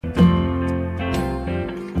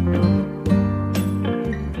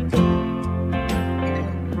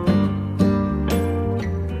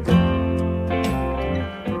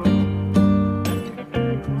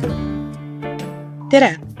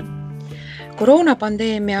Tere!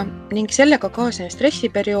 Koroonapandeemia ning sellega kaasnev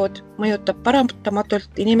stressiperiood mõjutab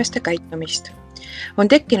paratamatult inimeste käitumist. On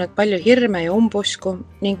tekkinud palju hirme ja umbusku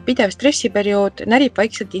ning pidev stressiperiood närib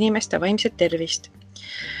vaikselt inimeste vaimset tervist.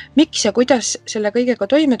 Miks ja kuidas selle kõigega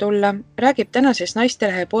toime tulla, räägib tänases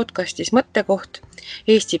Naistelehe podcastis Mõttekoht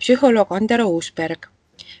Eesti psühholoog Andero Uusberg.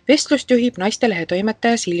 Vestlust juhib Naistelehe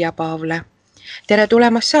toimetaja Silja Paavle. Tere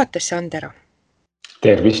tulemast saatesse, Andero!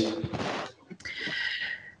 Tervist!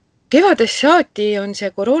 Kevadest saati on see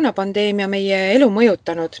koroonapandeemia meie elu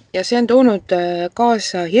mõjutanud ja see on toonud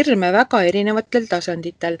kaasa hirme väga erinevatel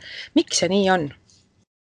tasanditel. Miks see nii on?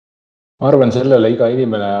 Ma arvan, sellele iga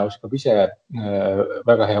inimene oskab ise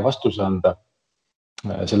väga hea vastuse anda,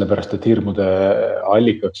 sellepärast et hirmude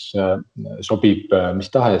allikaks sobib mis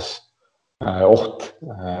tahes oht,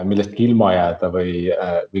 millestki ilma jääda või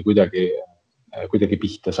kuidagi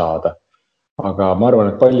pihta saada. Aga ma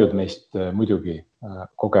arvan, et paljud meist muidugi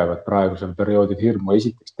kogevad praegusel perioodil hirmu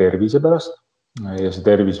esiteks tervise pärast ja see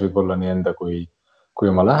tervis võib olla nii enda kui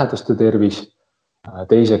oma lähedaste tervis.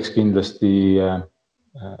 Teiseks kindlasti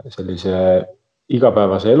sellise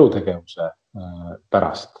igapäevase elutegevuse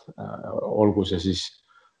pärast, olgu see siis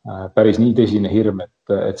päris nii tõsine hirm,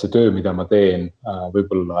 et see töö, mida ma teen,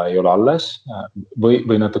 võib-olla ei ole alles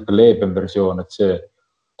või natuke leebem versioon, et see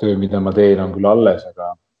töö, mida ma teen, on küll alles,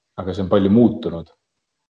 aga see on palju muutunud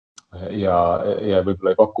ja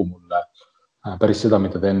võib-olla ei paku mulle päris seda,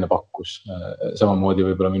 mida ta enne pakkus. Samamoodi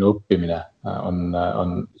võib-olla minu õppimine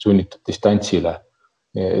on sunnitud distantsile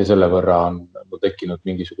ja selle võrra on tekkinud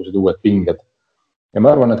mingisugused uued pinged. Ja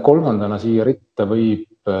ma arvan, et kolmandana siia ritta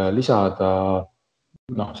võib lisada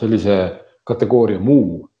sellise kategooria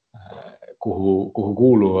muu, kuhu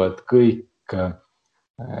kuuluvad kõik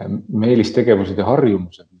meelistegevused ja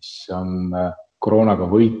harjumused, mis on koroonaga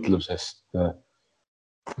võitlusest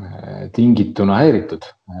tingituna häiritud.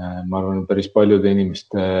 Ma arvan, et päris paljude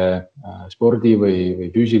inimeste spordi või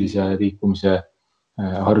füüsilise liikumise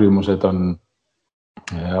harjumused on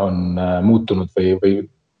muutunud või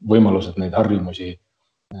võimalused neid harjumusi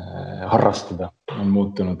harrastada on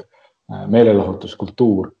muutunud,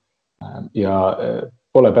 meelelahutuskultuur ja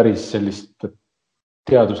pole päris sellist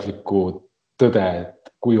teaduslikku tõde,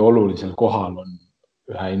 et kui olulisel kohal on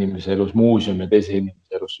ühe inimese elus muuseum ja teise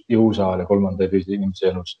inimese elus jõusaal ja kolmanda inimese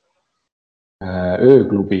elus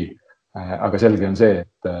ööklubi. Aga selge on see,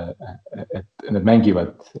 et need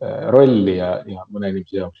mängivad rolli ja mõne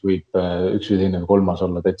inimese jaoks võib üks või teine või kolmas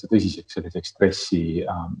olla täitsa tõsiseks selliseks stressi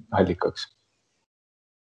allikaks.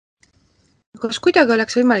 Kas kuidagi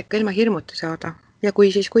oleks võimalik ilma hirmuta saada ja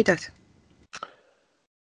kui siis kuidas?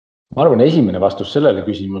 Ma arvan, esimene vastus sellele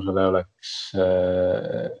küsimusele oleks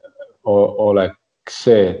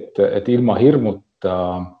see, et ilma hirmuta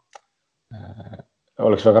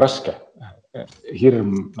oleks väga raske.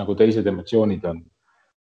 Hirm, nagu teised emotsioonid, on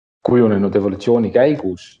kujunenud evolutsiooni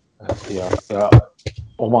käigus ja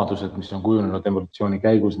omadused, mis on kujunenud evolutsiooni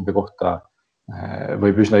käigus, nende kohta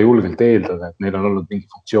võib üsna julgelt eeldada, et neil on olnud mingi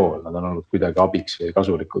funktsioon, nad on olnud kuidagi abiks või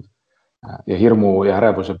kasulikud. Ja hirmu ja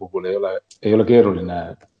ärevuse puhul ei ole keeruline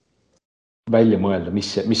välja mõelda,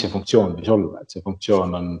 mis see funktsioon võis olla. Et see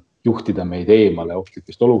funktsioon on juhtida meid eemale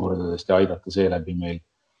ohtlikest olukordadest ja aidata seeläbi meil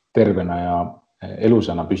tervena ja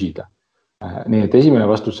elusana püsida. Nii et esimene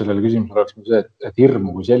vastus sellele küsimusele oleks see, et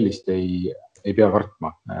hirmu kui sellist ei pea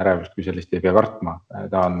kartma, ärevust kui sellist ei pea kartma,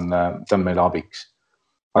 ta on meile abiks.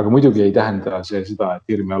 Aga muidugi ei tähenda see seda,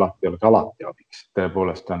 et hirm alati abiks.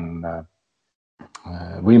 Tõepoolest on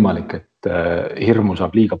võimalik, et hirmu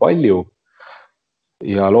saab liiga palju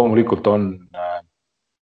ja loomulikult on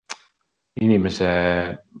inimese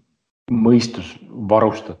mõistus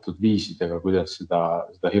varustatud viisidega, kuidas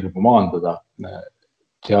seda hirmu maandada.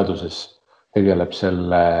 Teaduses tegeleb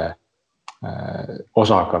selle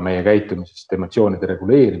osaga meie käitumisest emotsioonide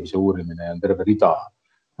reguleerimise uurimine ja on terve rida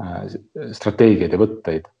strateegiaid ja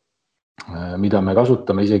võtteid, mida me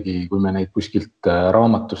kasutame isegi, kui me neid kuskilt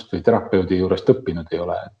raamatust või terapeudi juurest õppinud ei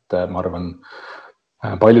ole. Et ma arvan,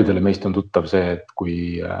 paljudele meist on tuttav see, et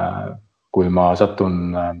kui ma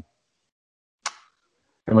satun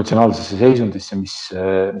emotsionaalsesse seisundisse,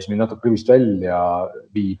 mis mind natuke rivist välja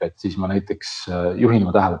viib, et siis ma näiteks juhin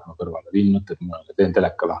oma tähelepanu kõrvale, viin mõtted mujale, teen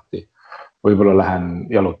teleka lahti, võib-olla lähen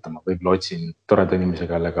jalutama, võib-olla otsin toreda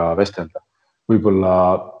inimesega, kellega vestelda, võib-olla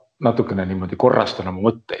natukene niimoodi korrastan oma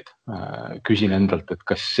mõtteid, küsin endalt, et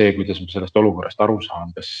kas see, kuidas ma sellest olukorrast aru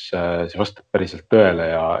saan, kas see vastab päriselt tõele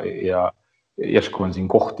ja järsku on siin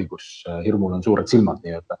kohti, kus hirmul on suured silmad,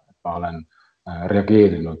 nii-öelda, et ma olen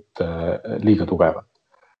reageerinud liiga tugevalt.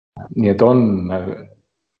 Nii et on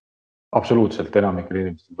absoluutselt enamikel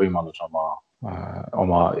inimestel võimalus oma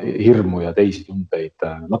oma hirmu ja teisi tundeid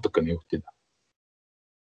natukene juhtida.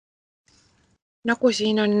 Nagu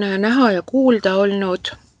siin on näha ja kuulda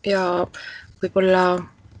olnud ja võib-olla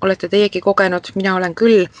olete teiegi kogenud, mina olen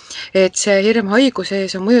küll, et see hirm haiguse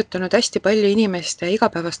ees on mõjutanud hästi palju inimeste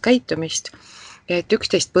igapäevast käitumist. Et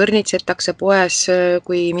üksteist põrnitsetakse poes,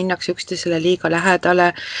 kui minnakse üksteisele liiga lähedale,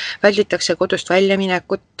 välditakse kodust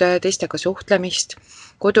väljaminekut, teistega suhtlemist,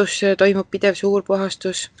 kodus toimub pidev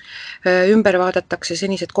suurpuhastus, ümber vaadatakse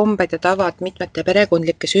senised kombed ja tavad mitmete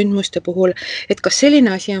perekondlike sündmuste puhul, et kas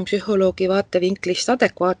selline asi on psühholoogi vaatevinklist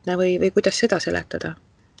adekvaatne või kuidas seda seletada?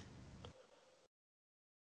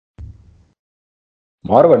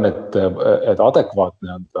 Ma arvan, et adekvaatne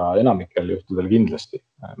on ta enamikel juhtudel kindlasti.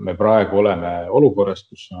 Me praegu oleme olukorras,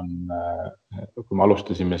 kus on, kui me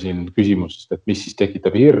alustasime siin küsimusest, et mis siis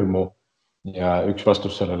tekitab hirmu ja üks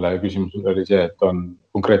vastus sellele küsimusele oli see, et on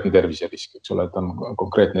konkreetne terviserisk, eks ole, et on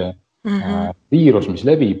konkreetne viirus, mis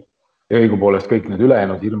levib ja õigupoolest kõik need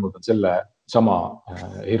ülejäänud hirmud on selle sama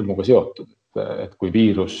hirmuga seotud. Et kui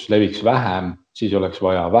viirus leviks vähem, siis oleks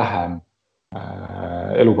vaja vähem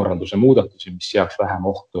elukorralduse muudatusi, mis seaks vähem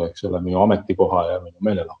ohtu, eks ole, minu ametikoha ja minu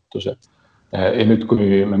meelelahutuse. Ja nüüd,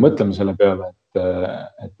 kui me mõtleme selle peale,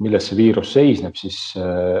 et milles see viirus seisneb, siis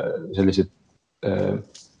sellised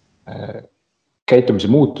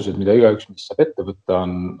käitumise muutused, mida igaüks, mis saab ette võtta,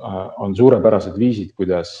 on suurepärased viisid,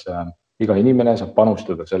 kuidas iga inimene saab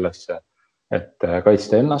panustada sellesse, et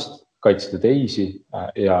kaitsta ennast, kaitsta teisi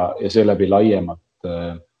ja seeläbi laiemalt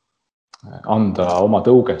anda oma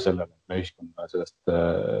tõuge sellele, et me ühiskonna sellest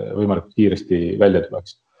võimalikult kiiresti välja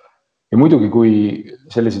tuleks. Ja muidugi, kui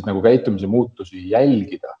selliseid nagu käitumise muutusi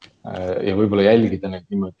jälgida ja võib-olla jälgida neid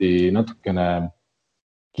niimoodi natukene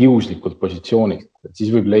kiuslikult positsioonilt, et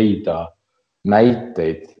siis võib leida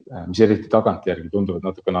näiteid, mis eriti tagantjärgi tunduvad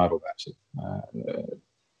natuke naeruväärsed.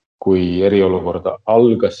 Kui eriolukord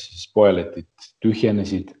algas, siis poeletid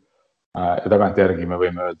tühjenesid ja tagantjärgi me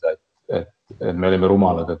võime öelda, et me olime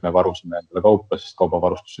rumalad, et me varusime endale kaupa, sest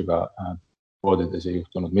kaubavarustusega poodides ei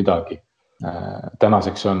juhtunud midagi.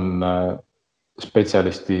 Tänaseks on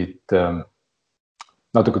spetsialistid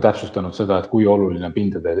natuke täpsustanud seda, et kui oluline on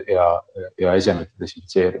pindade ja esemete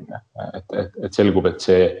desinfitseerimine. Et selgub, et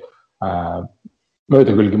see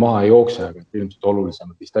möödakülgi maha ei jookse, aga ilmselt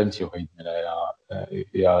olulisem on distantsi hoidmine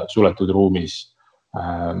ja suletud ruumis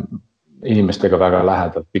inimestega väga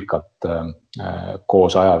lähedalt pikalt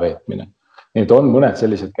koos aja veetmine. Nii et on mõned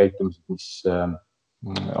sellised käitumised, mis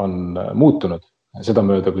on muutunud seda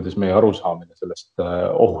mööda, kuidas meie arusaamine sellest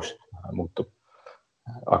ohust muutub.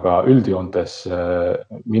 Aga üldjoontes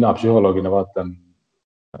mina psühholoogina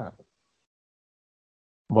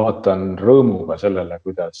vaatan rõõmuga sellele,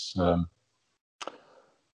 kuidas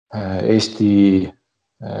Eesti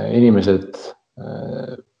inimesed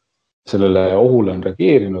sellele ohule on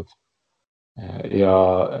reageerinud. Ja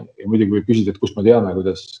muidugi võib küsida, et kust me teame,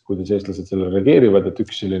 kuidas eestlased sellele reageerivad, et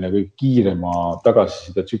üks selline kõige kiirema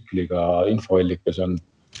tagasiside tsükliga infoallikas on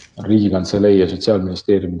Riigikantselei ja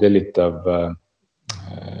Sotsiaalministeeriumi tellitav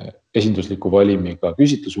esindusliku valimiga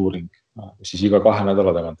küsitlusuuring, siis iga 2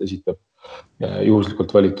 nädala tagant esitab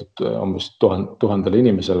juhuslikult valitud umbes 1000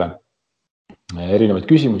 inimesele erinevaid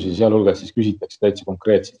küsimusi, sealhulgas siis küsitakse täitsa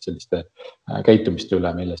konkreetselt selliste käitumiste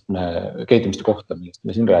kohta, millest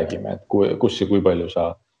me siin räägime, et kus ja kui palju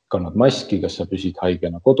sa kannad maski, kas sa püsid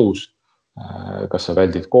haigena kodus, kas sa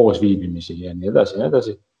väldid koos viibimisi ja nii edasi ja nii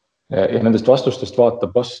edasi. Ja nendest vastustest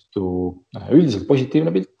vaatab vastu üldiselt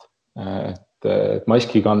positiivne pilt, et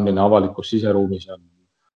maski kandmine avalikus siseruumis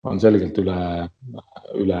on selgelt üle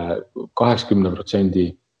 80%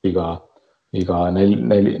 iga 4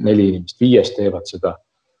 inimest 5 teevad seda.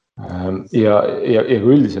 Ja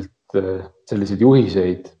üldiselt selliseid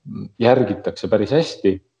juhiseid järgitakse päris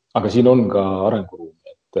hästi, aga siin on ka arenguruumi,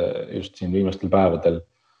 et just siin viimastel päevadel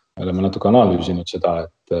oleme natuke analüüsinud seda,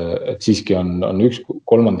 et siiski on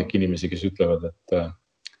 1/3 inimesi, kes ütlevad,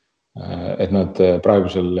 et nad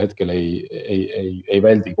praegusel hetkel ei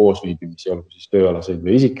väldi koosviibimisi, olgu siis tööalaseid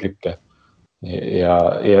või isiklikke. Ja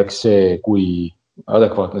eks see, kui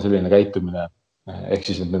adekvaatne selline käitumine, ehk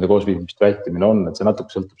siis nende koosviibimist vältimine on, et see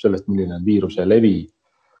natuke sõltub sellest, milline on viiruse levi.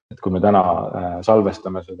 Et kui me täna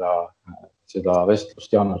salvestame seda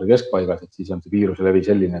vestlust jaanuari keskpaigas, et siis on see viiruse levi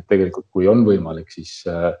selline, et tegelikult kui on võimalik, siis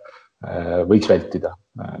võiks vältida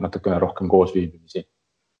natukene rohkem koosviibimisi.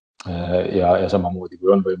 Ja samamoodi,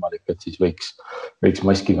 kui on võimalik, et siis võiks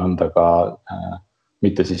maski kanda ka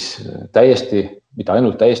mitte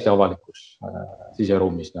ainult täiesti avalikus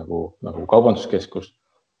siseruumis nagu kaubanduskeskus,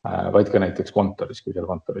 vaid ka näiteks kontoris, kui seal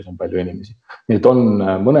kontoris on palju inimesi. Nii et on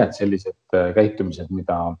mõned sellised käitumised,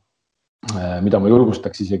 mida mida ma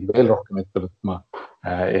julgustaks isegi veel rohkem ette võtma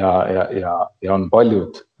ja on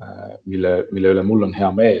paljud, mille üle mul on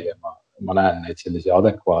hea meel ja ma näen neid sellise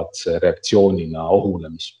adekvaatse reaktsioonina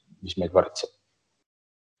ohule, mis meid varitseb.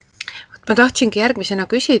 Ma tahtsingi järgmisena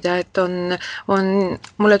küsida, et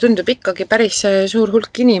mulle tundub ikkagi päris suur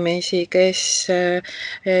hulk inimesi, kes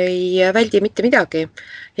ei väldi mitte midagi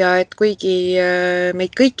ja et kuigi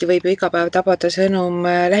meid kõiki võib ju iga päev tabada sõnum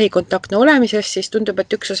lähikontaktne olemisest, siis tundub,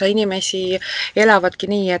 et üks osa inimesi elavadki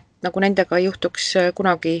nii, et nagu nendega ei juhtuks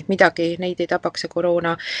kunagi midagi, neid ei tabaks see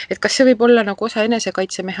koroona. Et kas see võib olla nagu osa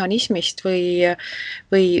enesekaitsemehhanismist või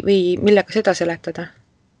millega seda seletada?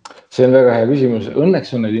 See on väga hea küsimus.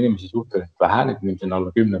 Õnneks on neid inimesi suhteliselt vähe, neid inimesi on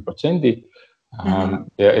alla 10%.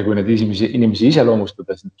 Ja kui neid inimesi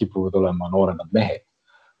iseloomustades, need kipuvad olema nooremad mehed.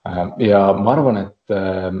 Ja ma arvan,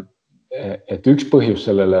 et üks põhjus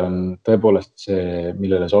sellele on tõepoolest see,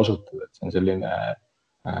 millele sa osutad, et see on selline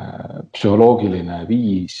psühholoogiline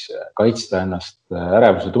viis kaitsta ennast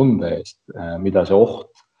ärevuse tunde eest, mida see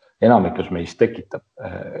oht enamikus meist tekitab.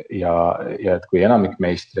 Ja et kui enamik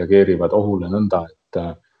meist reageerivad ohule nõnda,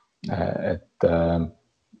 et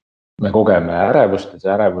me kogeme ärevust ja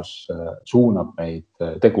see ärevus suunab meid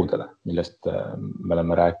tegudele, millest me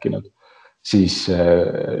oleme rääkinud, siis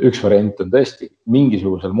üks variant on tõesti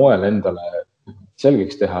mingisugusel moel endale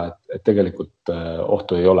selgeks teha, et tegelikult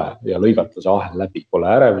ohtu ei ole ja lõigata see ahel läbi.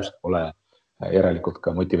 Pole ärevust, pole järelikult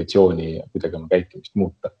ka motivatsiooni kuidagi oma käitumist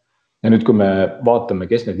muuta. Ja nüüd, kui me vaatame,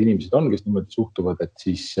 kes need inimesed on, kes niimoodi suhtuvad, et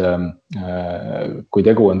siis kui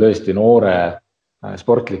tegu on tõesti noore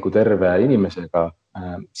sportliku terve inimesega,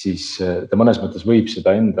 siis ta mõnes mõttes võib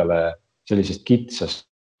seda endale sellisest kitsast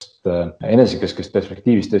enesekeskest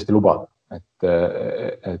perspektiivist tõesti lubada.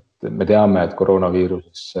 Et me teame, et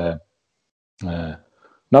koroonaviiruses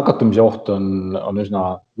nakatumise oht on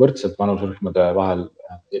üsna võrdselt vanusrühmade vahel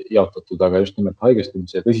jaotatud, aga just nimelt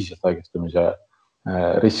haigestumise ja tõsiselt haigestumise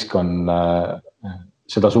risk on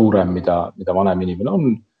seda suurem, mida vanem inimene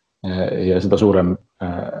on ja seda suurem,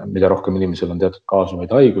 mida rohkem inimesel on teatud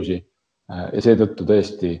kaasuvaid haigusi. Ja seetõttu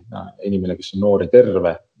tõesti inimene, kes on noor ja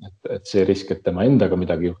terve, et see risk, et tema endaga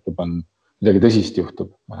midagi juhtub, midagi tõsist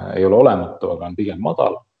juhtub, ei ole olematu, aga on pigem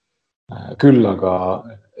madal. Küll aga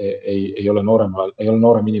ei ole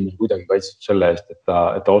noorem inimene kuidagi kaitstud selle eest, et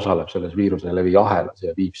ta osaleb selles viiruse levi ahelas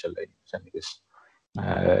ja viib selle inimeseni,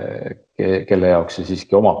 kelle jaoks see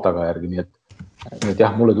siiski omab tagajärgi. Nii et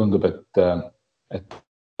jah, mulle tundub, et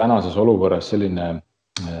tänases olukorras selline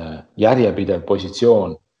järjepidev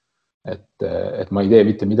positsioon, et ma ei tee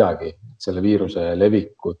mitte midagi, selle viiruse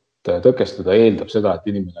levikut tõkestada, eeldab seda, et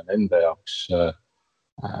inimene on enda jaoks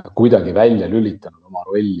kuidagi välja lülitanud oma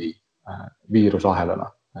rolli viirusahelana.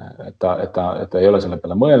 Et ta ei ole selle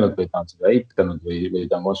peale mõelnud või ta on seda eitanud või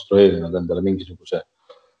ta on konstrueerinud endale mingisuguse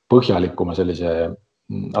põhjalikuma sellise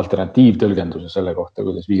alternatiivtõlgenduse selle kohta,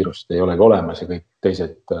 kuidas viirust ei olegi olemas ja kõik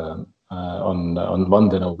teised on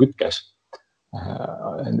vandenõu kütkes.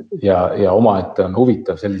 Ja omaette on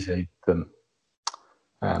huvitav selliseid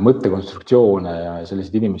mõttekonstruktsioone ja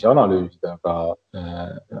selliseid inimesi analüüsida,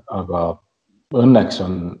 aga õnneks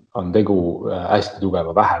on tegu hästi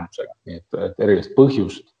tugeva vähemusega. Nii et erilist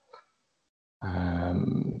põhjust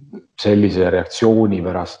sellise reaktsiooni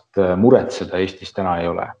pärast muretseda Eestis täna ei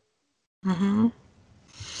ole.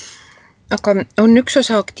 Aga on üks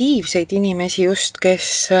osa aktiivseid inimesi just,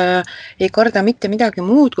 kes ei karda mitte midagi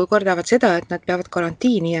muud, kui kardavad seda, et nad peavad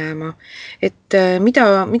karantiini jääma. Et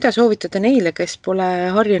mida soovitada neile, kes pole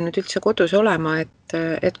harjunud üldse kodus olema,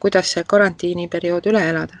 et kuidas see karantiiniperiood üle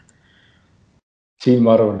elada? Siin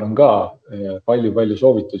ma arvan, on ka palju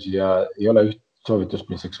soovitusi ja ei ole üht soovitust,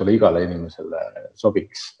 mis igale inimesele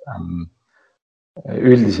sobiks.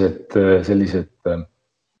 Üldiselt sellised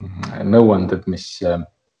nõuanded, mis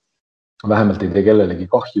vähemalt ei tee kellelegi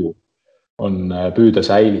kahju, on püüda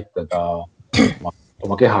säilitada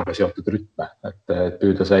oma kehaga seotud rütme, et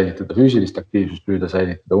püüda säilitada füüsilist aktiivsust, püüda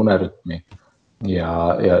säilitada unerütmi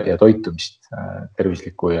ja toitumist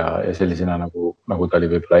tervislikku ja sellisena, nagu ta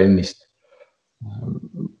oli võib-olla ennist.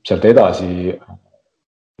 Sealt edasi,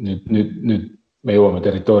 nüüd me jõuame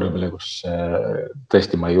territooriumile, kus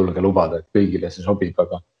tõesti ma ei julge lubada, et kõigile see sobib,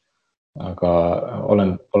 aga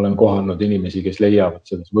olen kohanud inimesi, kes leiavad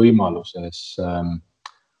selles võimaluses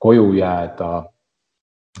koju jääda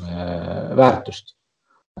väärtust.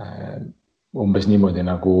 Umbes niimoodi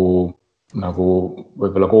nagu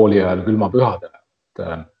võib-olla kooli ajal külmapühadele,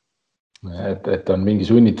 et on mingi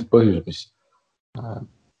sunnitud põhjus, mis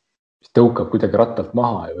tõukab kuidagi rattalt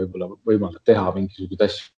maha ja võib-olla võimaldab teha mingisugused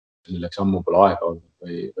asju, milleks ammu pole aega olnud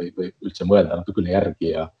või üldse mõelda natukene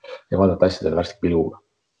järgi ja vaadata asjadele värske pilguga.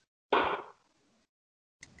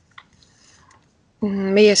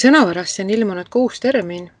 Meie sõnavarasse on ilmunud ka uus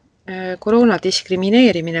termin, koroona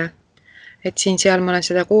diskrimineerimine. Et siin-seal ma olen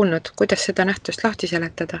seda kuulnud. Kuidas seda nähtust lahti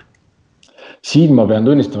seletada? Siin ma pean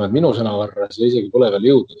tunnistama, et minu sõnavarra see isegi pole veel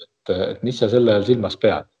jõudnud, et mis sa selle silmas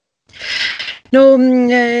pead? No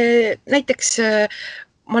näiteks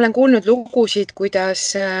ma olen kuulnud lugusid,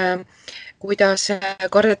 kuidas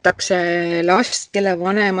kardetakse last, kelle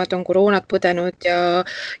vanemad on koroonat põdenud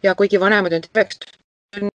ja kuigi vanemad on terveks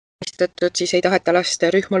tunnistatud, siis ei taheta last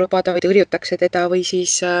rühma lubada või tõrjutakse teda või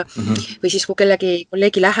siis kui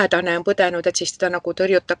kolleegi lähedane on põdenud, et siis teda nagu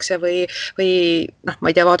tõrjutakse või ma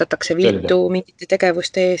ei tea, vaadatakse viltu mingite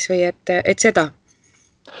tegevuste ees või et seda.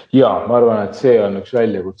 Ja, ma arvan, et see on üks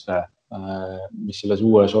väljakutse, mis selles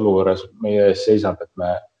uues olukorras meie ees seisab,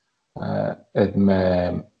 et me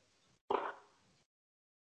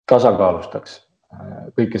tasakaalustaks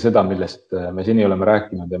kõike seda, millest me seni oleme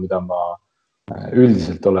rääkinud ja mida ma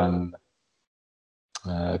üldiselt olen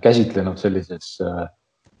käsitlenud sellises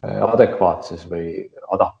adekvaatses või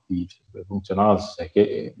adaptiivses või funktsionaalses ehk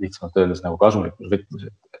lihtsamalt öeldes nagu kasulikus võtmes,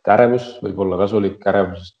 et ärevus võib olla kasulik,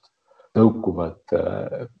 ärevusest tõukuvad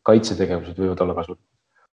kaitsetegevused võivad olla kasulikud.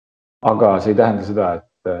 Aga see ei tähenda seda,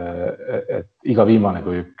 et iga viimane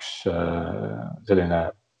kui üks selline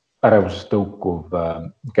ärevusest tõukuv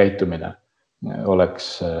käitumine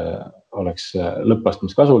oleks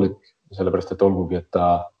lõppastmes kasulik, sellepärast et olgugi, et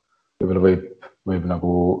ta võib-olla võib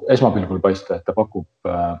nagu esmapilgul paista, et ta pakub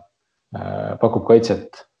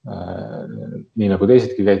kaitset nii nagu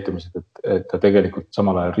teisedki käitumised, et ta tegelikult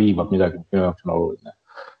samal ajal riivab midagi, mis minu jaoks on oluline.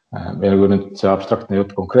 Ja kui nüüd see abstraktne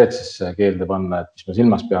jutt konkreetsesse keelde panna, et mis ma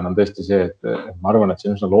silmas pean, on tõesti see, et ma arvan, et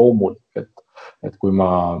see on üsna loomulik, et kui ma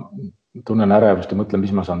tunnen ärevust ja mõtlen,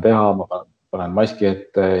 mis ma saan teha, ma panen maski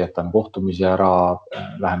ette, jätan kohtumisi ära,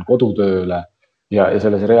 lähen kodutööle ja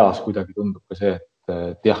selles reas kuidagi tundub ka see,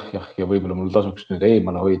 et jah, ja võib-olla mul tasuks nüüd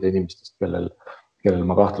eemale hoida inimestest, kellel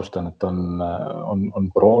ma kahtlustan, et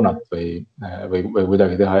on koroonat või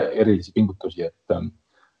kuidagi teha erilisi pingutusi,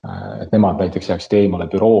 et nemad näiteks jääksid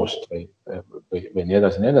eemale büroost või nii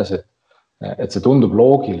edasi, et see tundub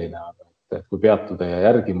loogiline, et kui peatuda ja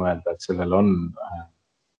järgi mõelda, et sellel on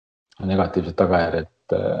negatiivsed tagajärjed,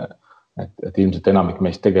 et ilmselt enamik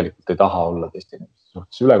meist tegelikult ei taha olla teiste inimeste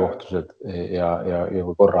suhtes ülekohtused ja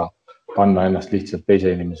kui korra panna ennast lihtsalt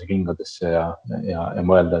teise inimese kingadesse ja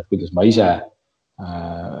mõelda, et kuidas ma ise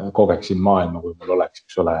kogeksin maailma, kui mul oleks,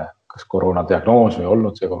 eks ole, kas koroonadiagnoos või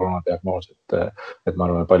olnud see koroonadiagnoos, et ma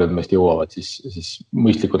arvan, et paljud meist jõuavad siis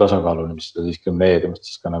mõistliku tasakaaluni, mis seda diskrimineerimist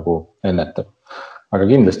siis ka nagu ennetab. Aga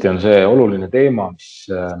kindlasti on see oluline teema, mis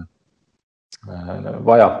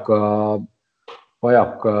vajab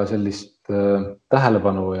ka sellist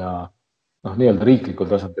tähelepanu ja nii-öelda riiklikul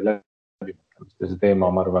tasandil läbimõtlemist ja see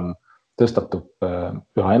teema, ma arvan, tõstatub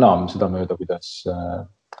üha enam seda mööda, kuidas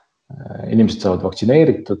inimesed saavad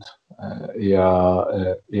vaktsineeritud ja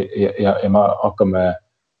me hakkame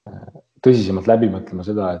tõsisemalt läbi mõtlema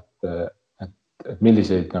seda, et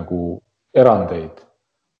milliseid nagu erandeid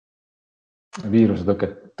viiruse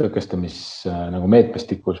tõkestamis nagu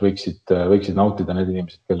meetmestikus võiksid nautida need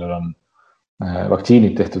inimesed, kellel on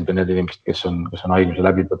vaktsiinid tehtud või need inimesed, kes on haiguse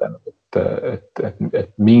läbi põdenud,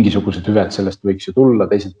 et mingisugused hüved sellest võiks ju tulla,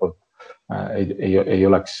 teiselt poolt ei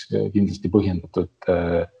oleks kindlasti põhjendatud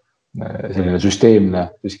selline süsteemne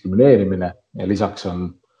diskrimineerimine ja lisaks on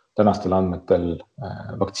tänastel andmetel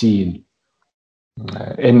vaktsiin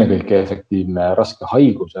ennekõike efektiivne raske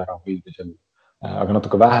haiguse ärahoidmisel, aga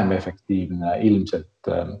natuke vähem efektiivne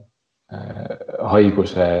ilmselt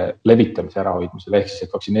haiguse levitamise ärahoidmisel, ehk siis,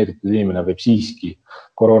 et vaktsineeritud inimene võib siiski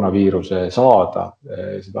koroonaviiruse saada,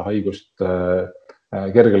 seda haigust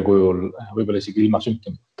kergel kujul, võib-olla isegi ilma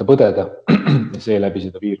sümptomita põdeda ja seeläbi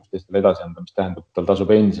seda viirust teistele edasi anda, mis tähendab, et tal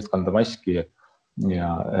tasub endiselt kanda maski ja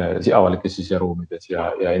avalikes siseruumides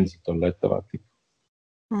ja endiselt olla ettevaatlik.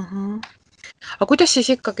 Aga kuidas siis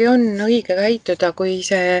ikkagi on õige käituda, kui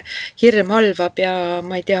see hirm halvab ja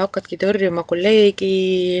ma ei tea, hakkadki tõrjuma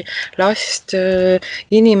kolleegi, last,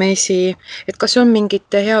 inimesi, et kas on mingit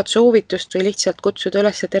head soovitust või lihtsalt kutsuda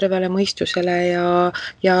üles tervele mõistusele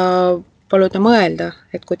ja paluda mõelda,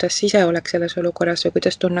 et kuidas ise oleks selles olukorras või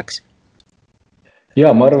kuidas tunneks?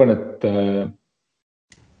 Ja ma arvan, et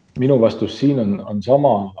minu vastus siin on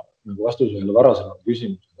sama nagu vastus ühele varasemale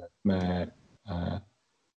küsimusele, et me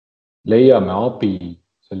leiame abi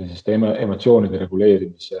sellisest emotsioonide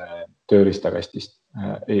reguleerimise tööriistakastist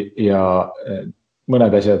ja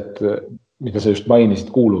mõned asjad, mida sa just mainisid,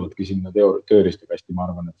 kuuluvadki sinna tööriistakasti. Ma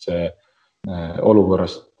arvan, et see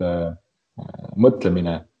olukorrast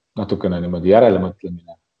mõtlemine, natukene niimoodi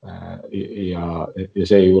järelemõtlemine ja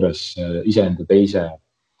seejuures iseenda teise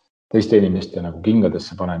teiste inimeste nagu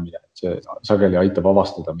kingadesse panemine, et see sageli aitab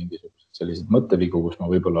avastada mingisugused sellised mõttevigu, kus ma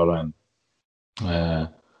võib-olla olen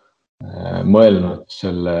mõelnud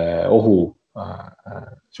selle ohu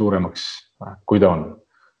suuremaks, kui ta on.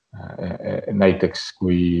 Näiteks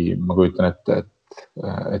kui ma kujutan ette,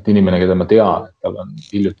 et inimene, keda ma tean, et tal on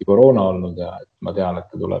hiljuti koroona olnud ja et ma tean, et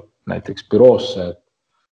ta tuleb näiteks büroosse,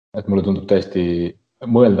 et mulle tundub täiesti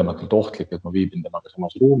mõeldamatult ohtlik, et ma viibin temaga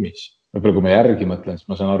samas ruumis. Võib-olla kui ma järgi mõtlen, siis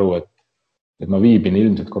ma saan aru, et ma viibin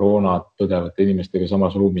ilmselt koroonat põdevate inimestega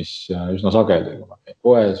samas ruumis üsna sageli, kui ma käin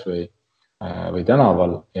poes või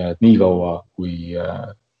tänaval ja et nii kaua, kui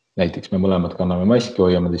näiteks me mõlemad kanname maski,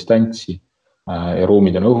 hoiame distantsi ja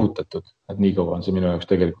ruumid on õhutatud, et nii kaua on see minu jaoks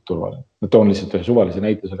tegelikult turvaline. Ma toon lihtsalt ühe suvalise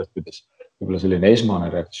näite sellest, kuidas võib-olla selline esmane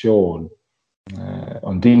reaktsioon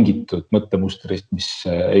on tingitud mõttemustrist, mis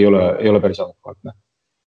ei ole päris adekvaatne.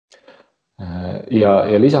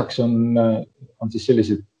 Ja lisaks on siis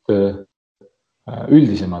sellised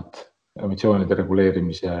üldisemad emotsioonide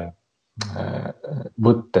reguleerimise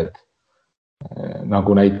võtted,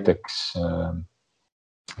 nagu näiteks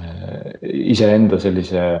iseenda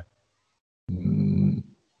sellise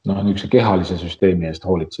niisuguse kehalise süsteemi eest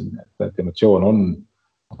hoolitsemine, et emotsioon on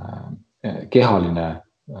kehaline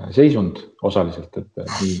seisund osaliselt, et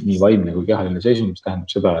nii vaimne kui kehaline seisund, mis tähendab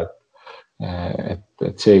seda,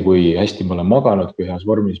 et see, kui hästi ma olen maganud, kui heas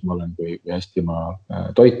vormis ma olen, kui hästi ma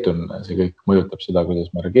toitun, see kõik mõjutab seda, kuidas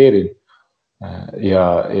ma reageerin. Ja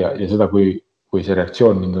seda, kui see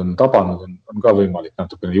reaktsioon mind on tabanud, on ka võimalik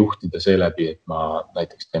natukene juhtida seeläbi, et ma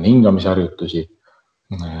näiteks teen hingamisharjutusi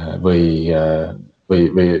või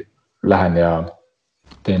lähen ja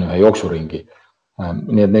teen ühe jooksuringi.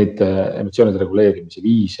 Nii et neid emotsioonide reguleerimise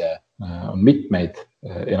viise on mitmeid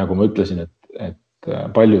ja nagu ma ütlesin, et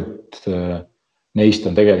paljud neist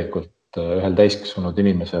on tegelikult ühel täiskasvanud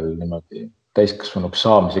inimesel niimoodi täiskasvanuks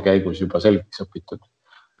saamise käigus juba selgeks õpitud.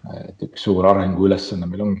 Et üks suur arengu ülesanne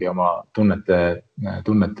meil ongi oma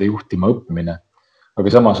tunnete juhtima õppimine.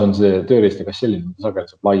 Aga samas on see tööriistakass selline, mida sageli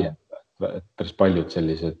saab laiendada, et päris paljud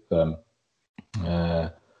sellised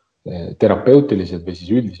terapeutilised või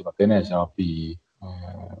siis üldisemad eneseabi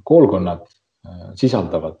koolkonnad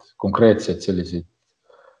sisaldavad konkreetseid selliseid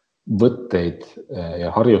võtteid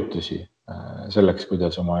ja harjutusi selleks,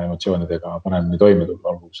 kuidas oma emotsioonidega paremini toime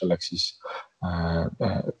tulla, olgu selleks siis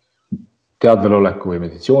teadveloleku või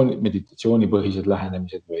meditatsioonipõhised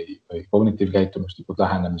lähenemised või kognitiivkäitumuslikud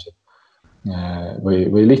lähenemised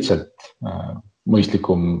või lihtsalt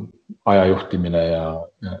mõistlikum ajajuhtimine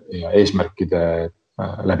ja eesmärkide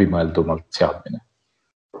läbimõeldumalt seadmine.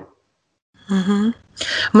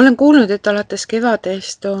 Ma olen kuulnud, et alates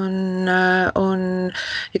kevadest on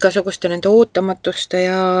igasuguste nende ootamatuste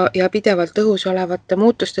ja pidevalt õhus olevate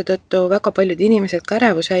muutuste tõttu väga paljud inimesed ka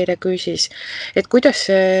ärevushäire küüsis. Et kuidas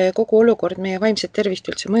see kogu olukord meie vaimset tervist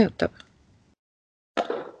üldse mõjutab?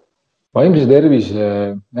 Vaimse tervise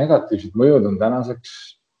negatiivsed mõjud on tänaseks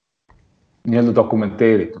nii-öelda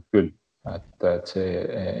dokumenteeritud küll, et see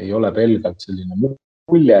ei ole pelgalt selline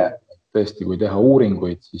mulje. Tõesti, kui teha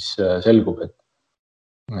uuringuid, siis selgub,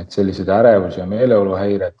 et sellised ärevus- ja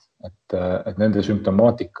meeleoluhäired, et nende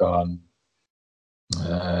sümptomaatika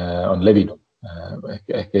on levinud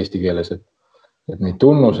ehk eesti keeles, et neid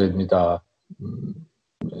tunnuseid,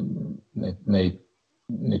 neid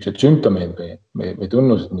sümptomeid või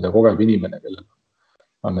tunnused, mida kogeb inimene, kellel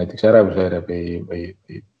on näiteks ärevushäire või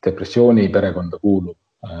depressiooni perekonda kuulub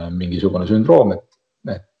mingisugune sündroom,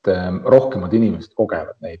 et rohkemad inimesed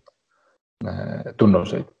kogevad neid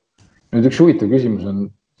tunnuseid. Nüüd üks huvitav küsimus on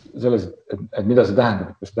selles, et mida see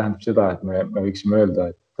tähendab, kas tähendab seda, et me võiksime öelda,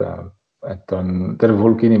 et on terve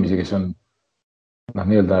hulk inimesi, kes on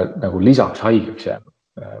nii-öelda nagu lisaks haigeks jäänud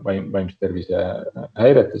vaimse tervise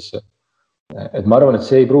häiretesse. Et ma arvan, et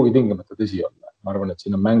see ei pruugi tingimata tõsi olla. Ma arvan, et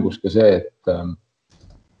siin on mängus ka see,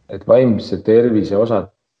 et vaimse tervise osad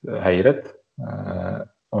häired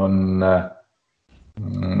on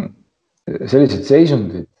sellised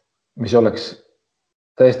seisundid, mis oleks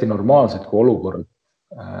täiesti normaalsed, kui olukord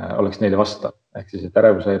oleks neile vastav. Ehk siis, et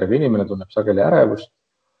ärevushäirega inimene tunneb sageli ärevust,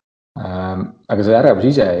 aga see ärevus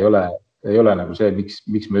ise ei ole nagu see,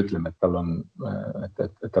 miks me ütleme, et tal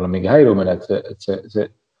on mingi häirumine, et see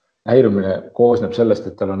häirumine koosneb sellest,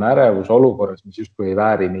 et tal on ärevus olukorras, mis justkui ei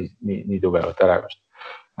vääri nii tugevat ärevust.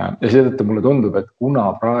 Ja seetõttu mulle tundub, et kuna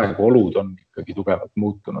praegu olud on ikkagi tugevalt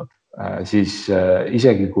muutunud, siis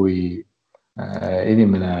isegi kui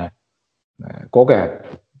inimene kogeb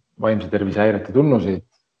vaimse tervise häirete tunnuseid,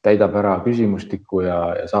 täidab ära küsimustiku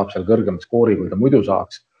ja saab seal kõrgemat skoori, kui ta muidu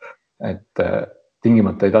saaks, et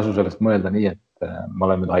tingimata ei tasu sellest mõelda nii, et ma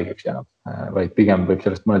olen nüüd haigeks jäänud, vaid pigem võib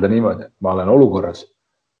sellest mõelda niimoodi, et ma olen olukorras,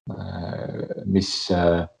 mis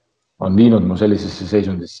on viinud mu sellisesse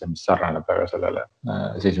seisundisse, mis sarnaneb väga sellele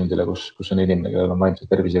seisundile, kus on inimene, kellel on vaimse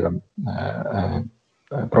tervisega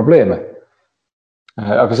probleeme.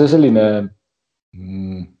 Aga see selline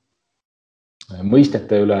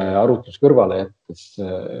mõistete üle arutlus kõrvale jättes,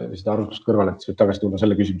 seda arutlust kõrvale jättes võib tagasi tulla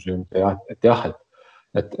selle küsimuse juurde,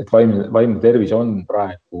 et vaimne tervis on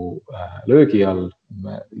praegu löögi all.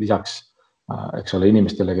 Lisaks, eks ole,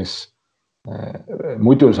 inimestele, kes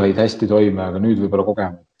muidu said hästi toime, aga nüüd võib-olla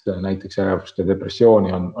kogevad näiteks ärevust ja depressiooni,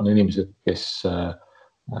 on inimesed, kes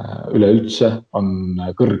üleüldse on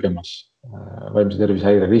kõrgemas vaimse tervise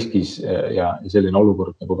häire riskis ja selline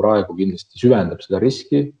olukord nagu praegu kindlasti süvendab seda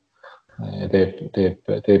riski ja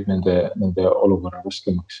teeb nende olukorra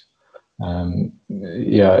raskemaks.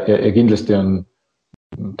 Ja kindlasti on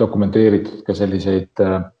dokumenteeritud ka selliseid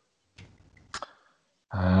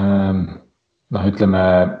ütleme,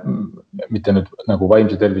 mitte nüüd nagu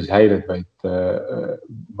vaimse tervise häired,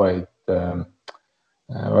 vaid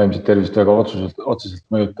vaimset tervist väga otseselt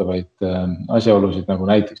mõjutavaid asjaolusid, nagu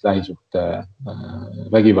näiteks lähisuhte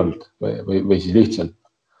vägivald või siis lihtsalt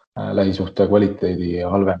lähisuhte kvaliteedi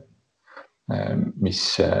halvemine,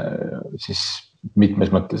 mis siis mitmes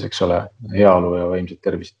mõttes, eks ole, heaolu ja vaimset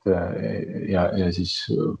tervist ja siis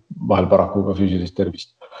vahel paraku ka füüsilist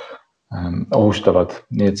tervist ohustavad.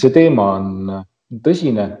 Nii et see teema on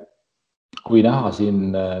tõsine. Kui näha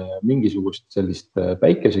siin mingisugust sellist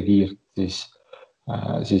päikesekiirt,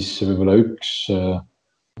 siis võib-olla üks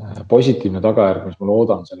positiivne tagajärg, mis ma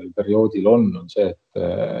loodan sellel perioodil on see, et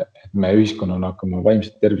me ühiskonnana hakkame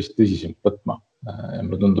vaimset tervist tõsiselt võtma. Ja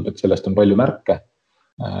mulle tundub, et sellest on palju märke.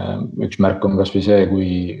 Üks märk on kas või see,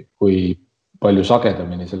 kui palju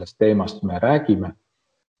sagedamini sellest teemast me räägime.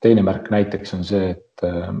 Teine märk näiteks on see,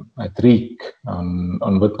 et riik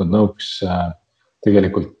on võtnud nõuks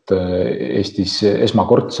tegelikult Eestis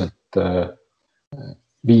esmakordselt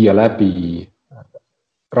viia läbi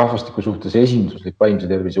rahvastiku suhtes esinduslik vaimse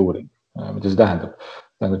tervise uuring. Mida see tähendab?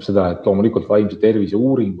 Tähendab seda, et loomulikult vaimse tervise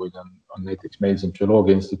uuringuid on näiteks meil siin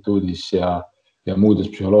Psühholoogia Instituudis ja muudes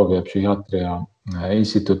psühholoogia ja psühhiaatria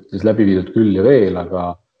instituutides läbi viidud küll ja veel, aga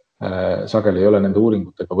sageli ei ole nende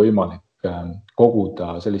uuringutega võimalik koguda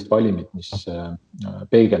sellist valimit, mis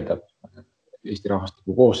peegeldab Eesti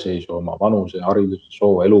rahvastiku koosseisu oma vanuse, hariduse,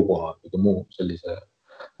 soo, elukoha ja muu sellise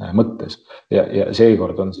mõttes. Ja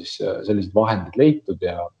seekord on siis sellised vahendid leitud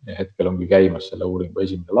ja hetkel ongi käimas selle uuringu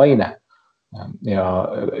esimene laine. Ja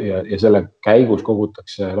selle käigus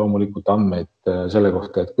kogutakse loomulikult andmeid selle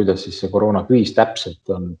kohta, et kuidas siis see koroonakriis täpselt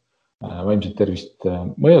on vaimset tervist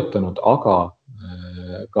mõjutanud, aga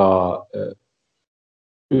ka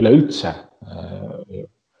üleüldse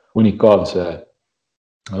unikaalseid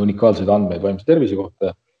andmeid vaimse tervise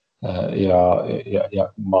kohta ja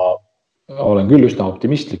ma olen küll üsna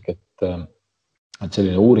optimistlik, et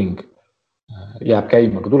selline uuring jääb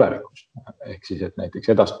käima ka tulevikus. Ehk siis, et näiteks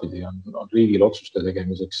edaspidi on riigil otsuste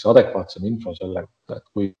tegemiseks adekvaatsem info selle, et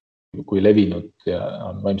kui levinud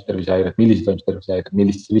on vaimse tervise häired, millised vaimse tervise häired,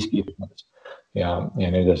 millistes riskirühmades ja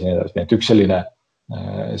nii edasi. Nii et üks selline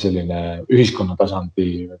ühiskonna tasandi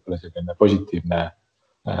selline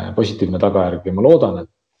positiivne tagajärg ja ma loodan,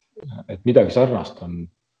 et midagi sarnast on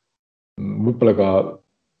võib-olla ka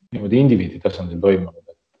niimoodi indiviidi tasandil toimunud,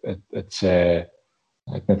 et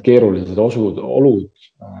need keerulised olud,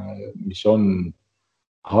 mis on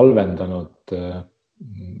halvendanud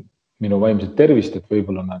minu vaimset tervist, et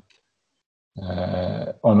võib-olla nad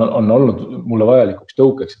on olnud mulle vajalikuks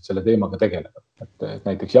tõukeks, et selle teemaga tegeleda. Et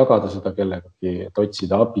näiteks jagada seda kellegagi, et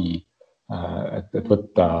otsida abi, et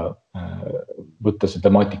võtta see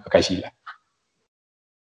temaatika käsile.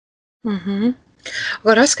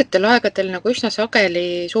 Aga rasketel aegadel nagu üsna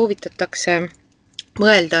sageli soovitatakse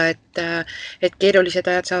mõelda, et keerulised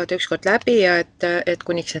ajad saavad ükskord läbi ja et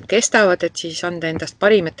kuniks need kestavad, et siis anda endast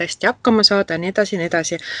parim, et hästi hakkama saada ja nii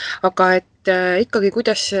edasi. Aga et ikkagi,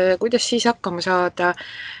 kuidas siis hakkama saada,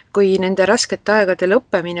 kui nende raskete aegade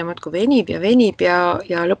lõppemine muudkui venib ja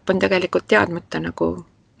lõpp on tegelikult teadmata,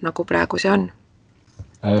 nagu praegu see on?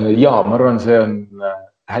 Ja, ma arvan, see on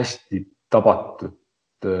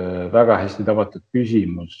väga hästi tabatud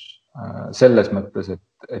küsimus selles mõttes,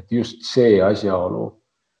 et just see asjaolu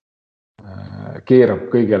keerab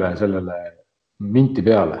kõigele sellele minti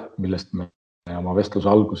peale, millest me oma vestluse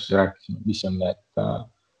alguses rääkisime, mis on need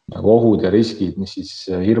nagu ohud ja riskid, mis siis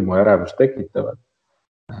hirmu ja ärevust tekitavad.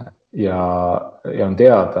 Ja on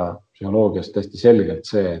teada psühholoogiast hästi selgelt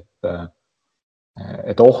see,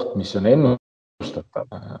 et oht, mis on ennustatav,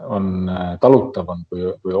 on talutavam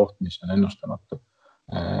kui oht, mis on ennustamatu.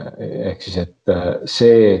 Ehk siis, et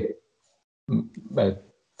see, et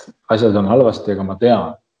asjad on halvasti, aga ma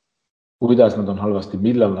tean, kuidas nad on halvasti,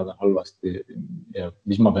 millal nad on halvasti ja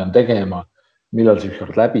mis ma pean tegema, millal see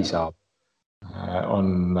ükskord läbi saab,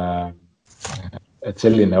 on, et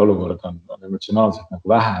selline olukord on emotsionaalselt nagu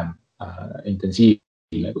vähem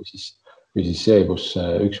intensiivne kui siis see, kus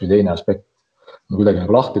üks või teine aspekt on kuidagi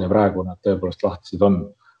nagu lahtine. Praegu nad tõepoolest lahtised on.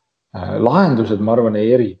 Lahendused, ma arvan,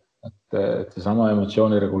 ei eri. Et seesama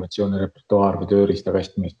emotsiooniregulatsiooni repertuaar või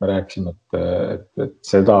tööriistakast, millest me rääkisime, et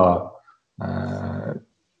seda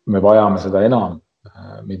me vajame seda enam,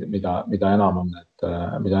 mida enam on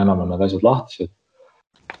need asjad lahtised.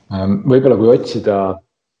 Võib-olla kui otsida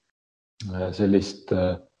sellist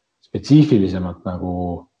spetsiifilisemat nagu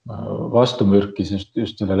vastumürki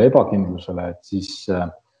just sellele ebakindlusele, et siis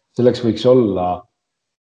selleks võiks olla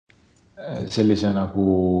sellise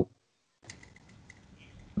nagu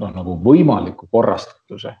võimaliku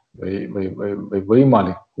korrastatuse või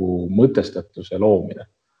võimaliku mõtestatuse loomine.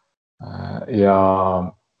 Ja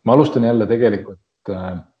ma alustan jälle tegelikult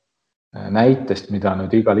näitest, mida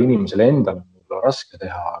nüüd igal inimesel endal on raske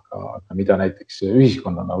teha, aga mida näiteks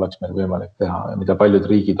ühiskonnana oleks meil võimalik teha ja mida paljud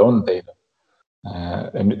riigid on teinud.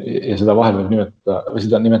 Ja seda vahel võib nimetada, või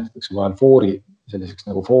seda nimetatakse vahel selliseks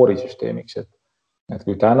nagu foorisüsteemiks, et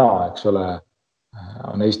kui täna, eks ole,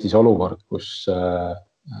 on Eestis olukord, kus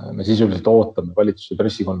me sisuliselt ootame valitsuse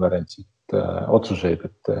pressikonverentsit otsuseid,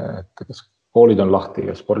 et kas koolid on lahti,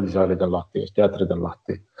 kas spordisaalid on lahti, kas teatrid on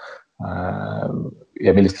lahti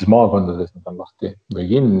ja millistes maakondades nad on lahti või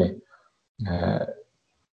kinni.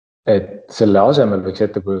 Et selle asemel võiks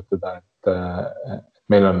ette kujutada, et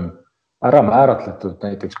meil on ära määratletud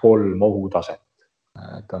näiteks 3 ohutaset.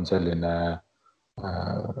 Et on selline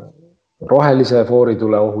rohelise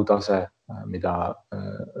fooritule ohutase, mida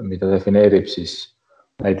defineerib siis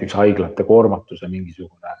näiteks haiglate koormatuse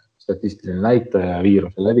mingisugune statistiline näitaja,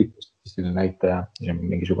 viiruse leviku statistiline näitaja,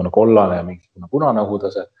 mingisugune kollane ja mingisugune punane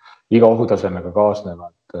ohutase. Iga ohutasemega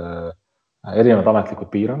kaasnevad erinevad ametlikud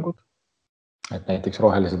piirangud. Et näiteks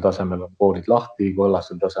rohelisel tasemel on koolid lahti,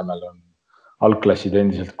 kollasel tasemel on algklassid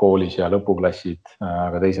endiselt koolis ja lõpuklassid,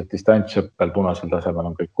 aga teised distantsõppel, punasel tasemel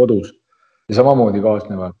on kõik kodus. Ja samamoodi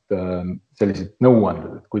kaasnevad sellised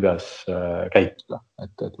nõuanded, et kuidas käituda.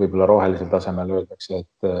 Et võib-olla rohelisel tasemel öeldakse,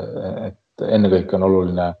 et ennekõike on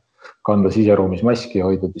oluline kanda siseruumis maski ja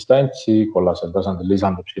hoida distantsi, kollasel tasandil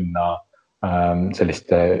lisandub sinna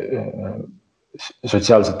selliste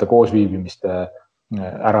sotsiaalsete koosviibimiste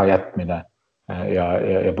ärajätmine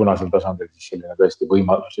ja punasel tasandil siis selline tõesti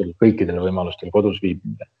võimalusel, kõikidele võimalustel kodus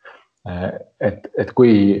viibimine. Et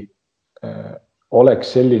kui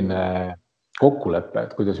oleks selline kokkulepe,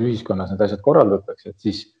 et kuidas ühiskonnas need asjad korraldatakse, et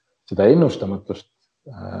siis seda ennustamatust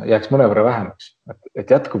jääks mõnevõrra vähemaks. Et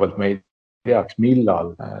jätkuvalt me ei teaks,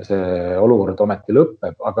 millal see olukord ometi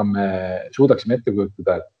lõpeb, aga me suudaksime ette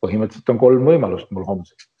kujutada, et põhimõtteliselt on 3 võimalust mul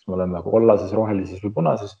homseks. Me oleme nagu kollases, rohelises või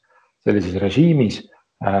punases sellises režiimis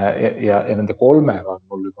ja nende 3-ga on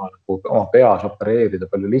mul juba nagu oma peas opereerida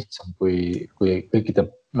palju lihtsam kui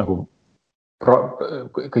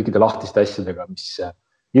kõikide lahtiste asjadega, mis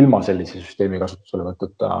ilma sellise süsteemi kasutusele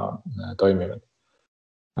võtuta toimivad.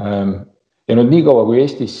 Ja nüüd nii kaua, kui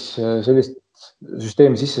Eestis sellist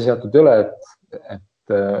süsteemi sisse seatud ei ole,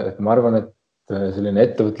 et ma arvan, et selline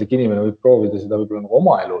ettevõtlik inimene võib proovida seda võib-olla nagu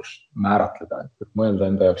oma elus määratleda, et mõelda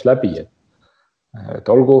enda jaoks läbi,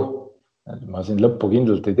 et olgu, ma siin lõppu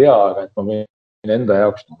kindlalt ei tea, aga et ma võin enda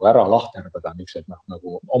jaoks nagu ära lahterdada nagu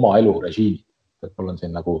oma elurežiimid, et mul on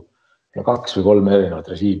siin nagu 2 või 3 erinevat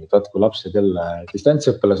režiimi. Kui lapsed jälle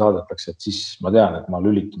distantsõppele saadetakse, et siis ma tean, et ma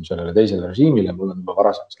lülitun sellele teisele režiimile. Mul on juba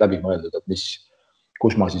varasemast läbi mõeldud, et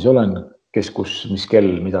kus ma siis olen, kes, kus, mis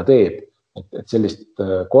kell, mida teeb. Et sellist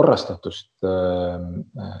korrastatust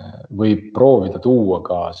võib proovida tuua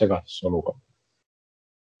ka segasesse olukorda.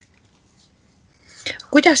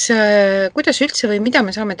 Kuidas üldse või mida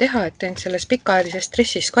me saame teha, et end selles pikaajalises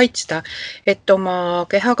stressis kaitsta, et oma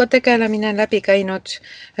kehaga tegelemine läbi käinud,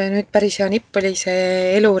 nüüd päris hea nipp oli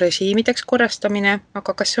see elurežiimideks korrastamine,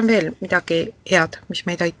 aga kas on veel midagi head, mis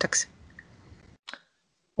meid aitaks?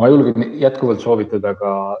 Ma julgen jätkuvalt soovitada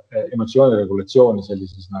ka emotsiooniregulatsiooni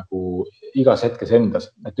sellises nagu igas hetkes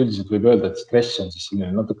endas, et üldiselt võib öelda, et stress on siis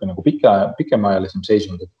selline natuke nagu pikemaajalisem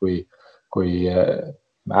seisund, et kui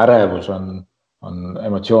ärevus on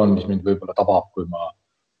emotsioon, mis mind võib-olla tabab, kui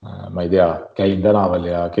ma ei tea, käin tänaval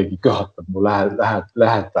ja keegi köhatab mu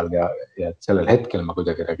lähedal ja sellel hetkel ma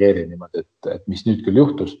kuidagi reageerin niimoodi, et mis nüüd küll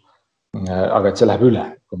juhtus, aga et see läheb üle.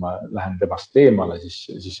 Kui ma lähen temast eemale,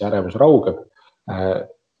 siis ärevus raugeb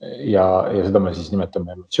ja seda me siis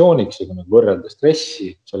nimetame emotsiooniks ja kui nüüd võrrelda stressi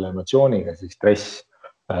selle emotsiooniga, siis stress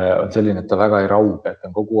on selline, et ta väga ei rauge, et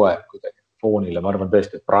on kogu aeg kuidagi foonile. Ma arvan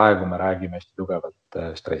tõesti, et praegu me räägime hästi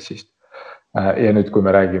tugevalt stressist. Ja nüüd, kui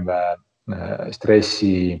me räägime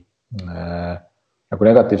stressi nagu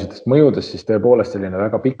negatiivsetest mõjudest, siis tõepoolest selline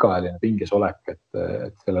väga pikaajaline pingesolek, et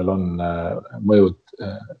sellel on mõjud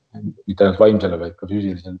mitte ainult vaimsele, vaid ka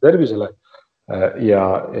füüsilisele tervisele. Ja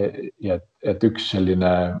et üks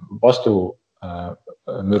selline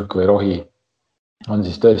vastumürk või rohi on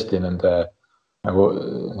siis tõesti nende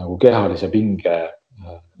nagu kehalise pinge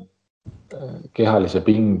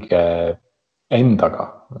endaga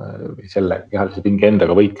või selle kehalise pinge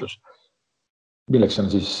endaga võitlus, milleks on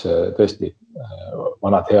siis tõesti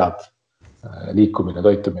vanad head liikumine,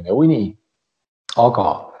 toitumine ja uni. Aga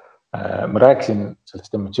ma rääkisin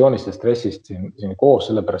sellest emotsioonist ja stressist siin koos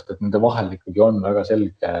sellepärast, et nende vahel ikkagi on väga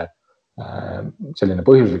selge selline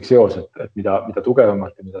põhjuslik seos, et mida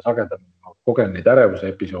tugevamalt ja mida sagedamini ma kogen neid ärevuse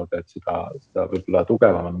episoode, et seda võib-olla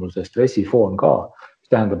tugevam on mul see stressifoon ka, mis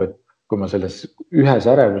tähendab, et kui ma selles ühes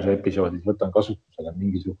ärevuse episoodis võtan kasutusele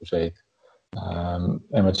mingisuguseid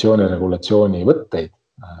emotsiooniregulatsiooni võtteid,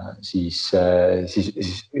 siis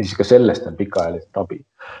ka sellest on pikaajaliselt abi.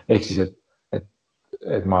 Ehk siis,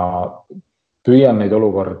 et ma püüan neid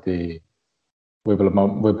olukordi,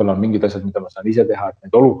 võib-olla on mingid asjad, mida ma saan ise teha, et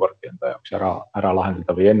neid olukordi enda jaoks ära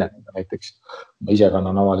lahendada või ennetada. Näiteks ma ise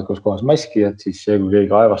kannan avalikus kohas maski, et siis see, kui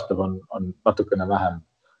keegi aevastab, on natukene vähem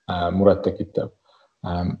muret tekitav.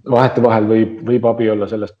 Vahetevahel võib abi olla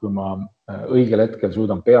sellest, kui ma õigel hetkel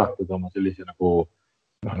suudan peatada oma sellise nagu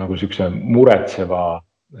sükse muretseva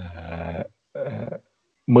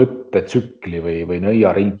mõttetsükli või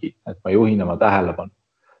nõiaringi, et ma juhin oma tähelepanu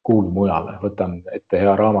kuhugi mujale, võtan ette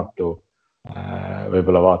hea raamatu,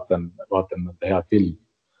 võib-olla vaatan mõnda head film.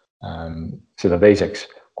 Seda teiseks.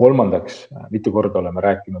 Kolmandaks, mitu korda oleme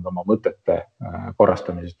rääkinud oma mõtete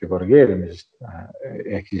korrastamisest ja korrigeerimisest.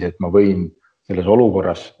 Ehk siis, et ma võin selles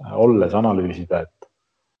olukorras olles analüüsida,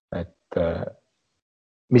 et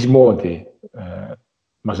mismoodi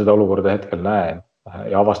ma seda olukorda hetkel näen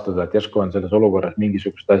ja avastada, et järsku on selles olukorras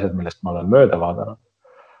mingisugused asjad, millest ma olen mööda vaadanud.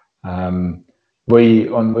 Või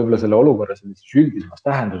on võib-olla selle olukorra sellises üldisemas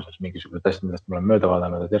tähenduses mingisugused asjad, millest ma olen mööda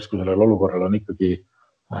vaadanud, et järsku sellel olukorral on ikkagi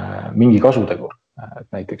mingi kasutegur. Et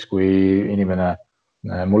näiteks, kui inimene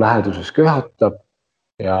mu läheduses köhatab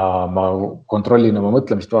ja ma kontrollin oma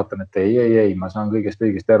mõtlemist, vaatan, et ei, ma saan kõigest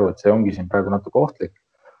õigesti aru, et see ongi siin praegu natuke ohtlik.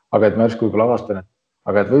 Aga et ma järsku võib-olla avastan,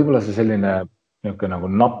 et võib-olla see selline nagu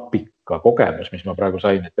napika kogemus, mis ma praegu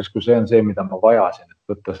sain, et järsku see on see, mida ma vajasin, et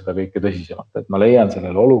võtta seda kõike tõsisemalt, et ma leian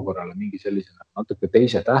sellele olukorrale mingi sellise natuke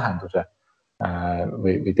teise tähenduse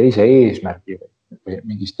või teise eesmärgi või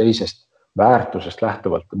mingist teisest väärtusest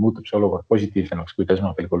lähtuvalt muutub see olukord positiivsemaks, kui ta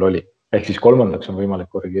esmapilgul oli. Ehk siis kolmandaks on võimalik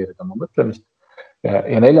korrigeerida oma mõtlemist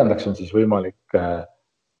ja neljandaks on siis võimalik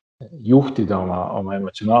juhtida oma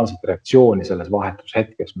emotsionaalset reaktsiooni selles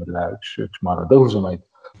vahetushetkes, mille üks ma arvan tõhusamaid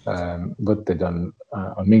võtteid on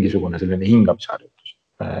mingisugune selline hingamisharjutus.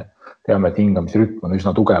 Teame, et hingamisrütm on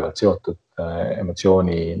üsna tugevalt seotud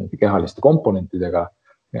emotsiooni kehaliste komponentidega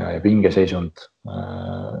ja pingeseisund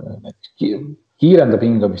kiirendab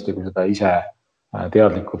hingamist ja kui seda ise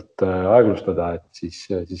teadlikult aeglustada, et siis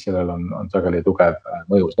sellel on sageli tugev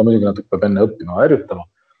mõju. Seda muidugi natuke peab enne õppima harjutama,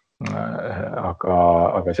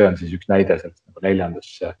 aga see on siis üks näide sellest nagu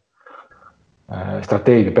neljandasse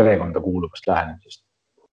strateegia perekonda kuuluvast lähenemisest.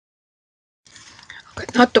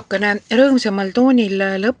 Natukene rõõmsamal toonil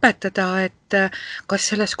lõpetada, et kas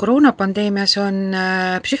selles koroonapandeemias on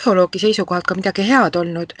psühholoogi seisukohalt ka midagi head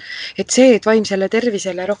olnud, et see, et vaimsele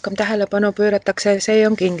tervisele rohkem tähelepanu pööratakse, see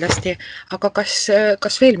on kindlasti, aga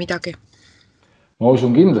kas veel midagi? Ma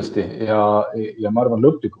usun kindlasti ja ma arvan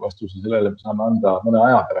lõpliku vastuse sellele me saame anda mõne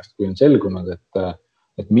aja pärast, kui on selgunud,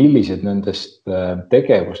 et millised nendest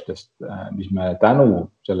tegevustest, mis me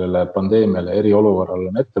tänu sellele pandeemiale eriolukorrale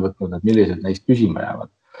on ette võtnud, et millised neist püsima jäävad.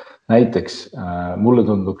 Näiteks mulle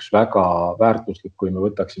tunduks väga väärtuslik, kui me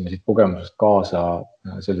võtaksime siit kogemusest kaasa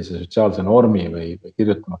sellise sotsiaalse normi või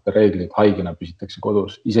kirjutamata reeglid, haigena püsitakse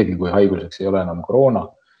kodus, isegi kui haiguseks ei ole enam koroona,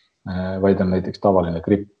 vaid on näiteks tavaline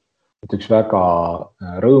gripp. Et üks väga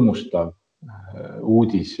rõõmustav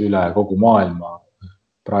uudis üle kogu maailma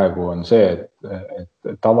praegu on see,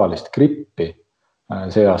 et tavalist grippi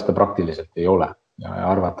see aasta praktiliselt ei ole ja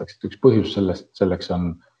arvatakse, et üks põhjus selleks on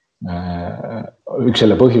üheks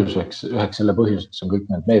selle põhjuseks on kõik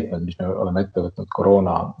need meetmed, mis me oleme ette võtnud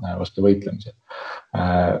koroona vastu võitlemisel.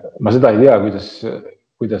 Ma seda ei tea,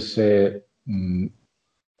 kuidas see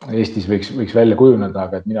Eestis võiks välja kujuneda,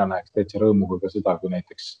 aga et mina näeks täitsa rõõmuga ka seda, kui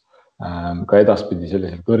näiteks ka edaspidi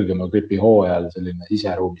sellisel kõrgema gripi hooajal selline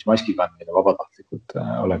siseruumis maski kandmine vabatahtlikult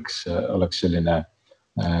oleks selline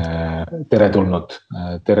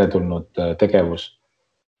teretulnud tegevus.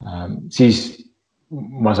 Siis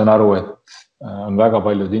ma saan aru, et on väga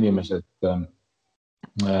paljud inimesed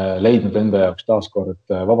leidnud enda jaoks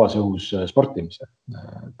taaskord vabas õhus sportimise.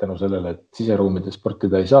 Tänu sellele, et siseruumides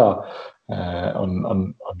sportida ei saa,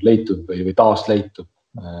 on leitud või taas leitud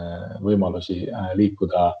võimalusi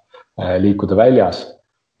liikuda väljas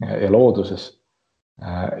ja looduses.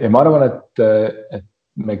 Ja ma arvan, et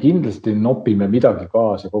me kindlasti nopime midagi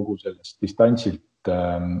kaasa kogu sellest distantsilt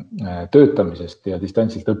töötamisest ja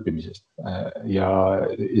distantsilt õppimisest. Ja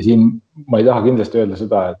siin ma ei taha kindlasti öelda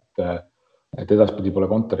seda, et edaspidi pole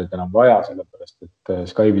kontorid enam vaja, sellepärast et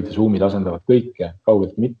Skype'id ja Zoom'id asendavad kõike,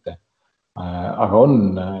 kaugelt mitte. Aga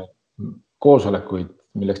on koosolekuid,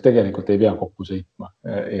 milleks tegelikult ei pea kokku sõitma.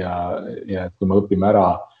 Ja kui me õpime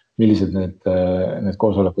ära, millised need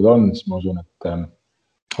koosolekud on, siis ma usun,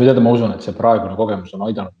 et see praegune kogemus on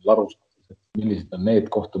aidanud meil aru saada, millised on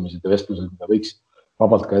need kohtumised ja vestlused, mida võiks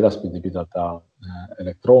vabalt ka edaspidi pidada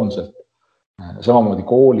elektroonselt. Samamoodi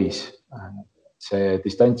koolis see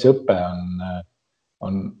distantsõpe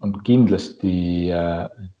on kindlasti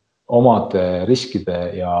omade riskide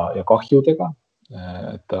ja kahjudega.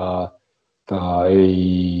 Ta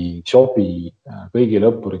ei sobi kõigile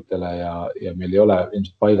õppuritele ja meil ei ole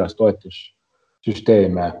ilmselt paigas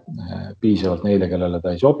toetussüsteeme piisavalt neile, kellele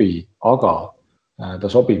ta ei sobi, aga ta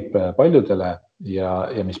sobib paljudele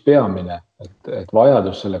ja mis peamine, et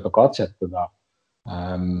vajadus sellega katsetada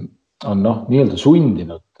on nii-öelda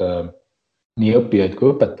sundinud nii õppijaid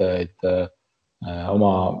kui õpetajaid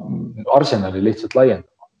oma arsenali lihtsalt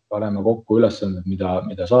laiendama. Paneme kokku ülesanded,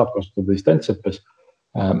 mida saab kasutada distantsõppes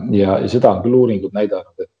ja seda on küll uuringud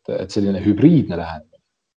näidanud, et selline hübriidne lähenemine,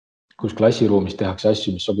 kus klassiruumis tehakse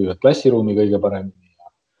asju, mis sobivad klassiruumi kõige paremini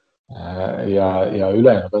ja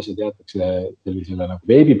ülejäänud asjad jäetakse sellisele nagu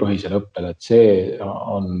veebipõhisele õppele, et see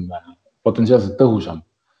on potentsiaalselt tõhusam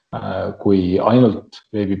kui ainult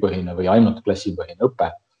veebipõhine või ainult klassipõhine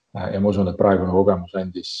õpe. Ja ma usun, et praegune kogemus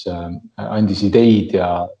andis ideid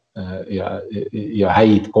ja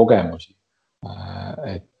häid kogemusi,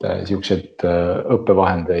 et siukseid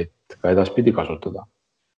õppevahendeid ka edaspidi kasutada.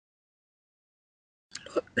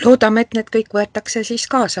 Loodame, et need kõik võetakse siis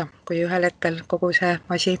kaasa, kui ühel hetkel kogu see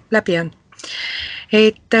asi läbi on.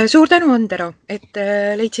 Et suur tänu, Andero, et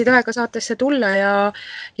leidsid aega saatesse tulla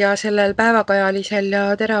ja sellel päevakajalisel ja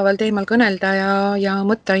teraval teemal kõnelda ja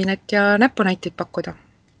mõtteainet ja näpunäiteid pakkuda.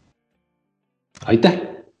 Aitäh!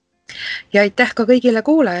 Ja aitäh ka kõigile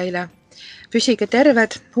kuulajaile. Püsige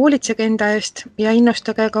terved, hoolitsege enda eest ja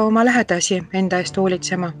innustage ka oma lähedasi enda eest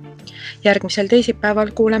hoolitsema. Järgmisel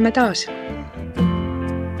teisipäeval kuuleme taas.